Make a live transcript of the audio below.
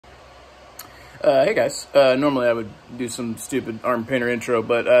Hey guys, normally I would do some stupid arm painter intro,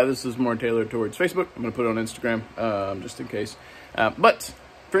 but this is more tailored towards Facebook. I'm going to put it on Instagram, just in case. But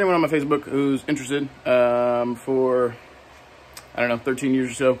for anyone on my Facebook who's interested, for, I don't know, 13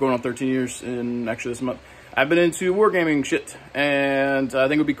 years or so, going on 13 years in actually this month, I've been into wargaming shit, and I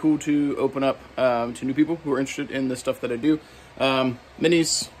think it would be cool to open up to new people who are interested in the stuff that I do.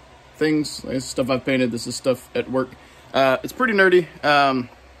 Minis, things, this is stuff I've painted, this is stuff at work. It's pretty nerdy.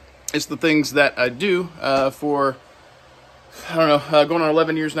 It's the things that I do for, I don't know, going on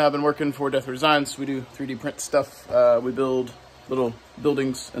 11 years now. I've been working for Death Designs. We do 3D print stuff. We build little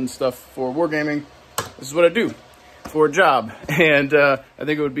buildings and stuff for wargaming. This is what I do for a job. And I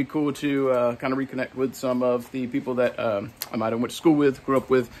think it would be cool to kind of reconnect with some of the people that I might have went to school with, grew up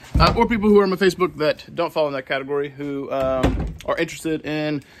with, or people who are on my Facebook that don't fall in that category, who are interested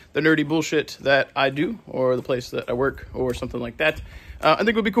in the nerdy bullshit that I do, or the place that I work, or something like that. I think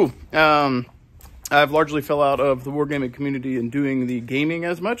it would be cool. I've largely fell out of the wargaming community and doing the gaming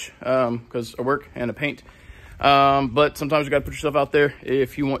as much, because I work and I paint. But sometimes you gotta put yourself out there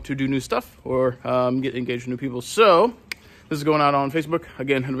if you want to do new stuff or get engaged with new people. So this is going out on Facebook.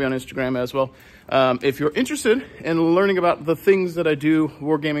 Again, it'll be on Instagram as well. If you're interested in learning about the things that I do,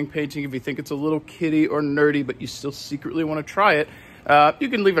 wargaming, painting, if you think it's a little kiddie or nerdy, but you still secretly want to try it, you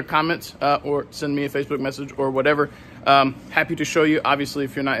can leave a comment or send me a Facebook message or whatever. Happy to show you. Obviously,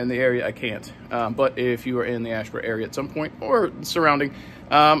 if you're not in the area, I can't. But if you are in the Ashburn area at some point or surrounding,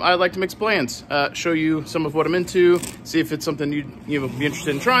 I'd like to make some plans, show you some of what I'm into, see if it's something you'd be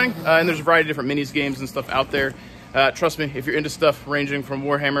interested in trying. And there's a variety of different minis, games, and stuff out there. Trust me, if you're into stuff ranging from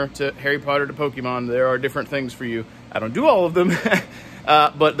Warhammer to Harry Potter to Pokemon, there are different things for you. I don't do all of them,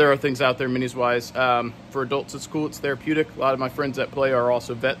 but there are things out there minis-wise. For adults, it's cool. It's therapeutic. A lot of my friends that play are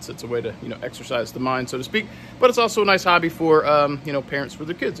also vets. It's a way to, exercise the mind, so to speak. But it's also a nice hobby for, parents for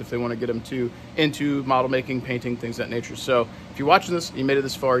their kids if they want to get them into model making, painting, things of that nature. So if you're watching this, you made it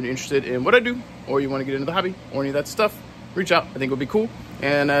this far, and you're interested in what I do, or you want to get into the hobby, or any of that stuff, reach out. I think it would be cool.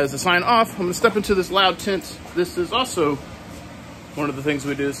 And as a sign off, I'm going to step into this loud tent. This is also one of the things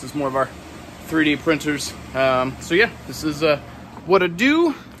we do. This is more of our 3D printers. So yeah, this is what I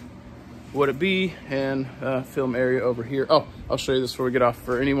do, what it be, and film area over here. Oh, I'll show you this before we get off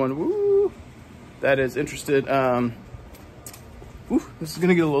for anyone that is interested. This is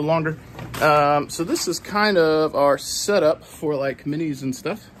gonna get a little longer. So this is kind of our setup for like minis and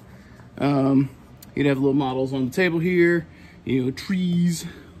stuff. You'd have little models on the table here, trees,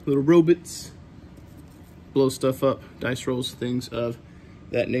 little robots, blow stuff up, dice rolls, things of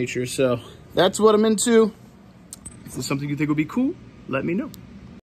that nature. So that's what I'm into. If there's something you think would be cool, let me know.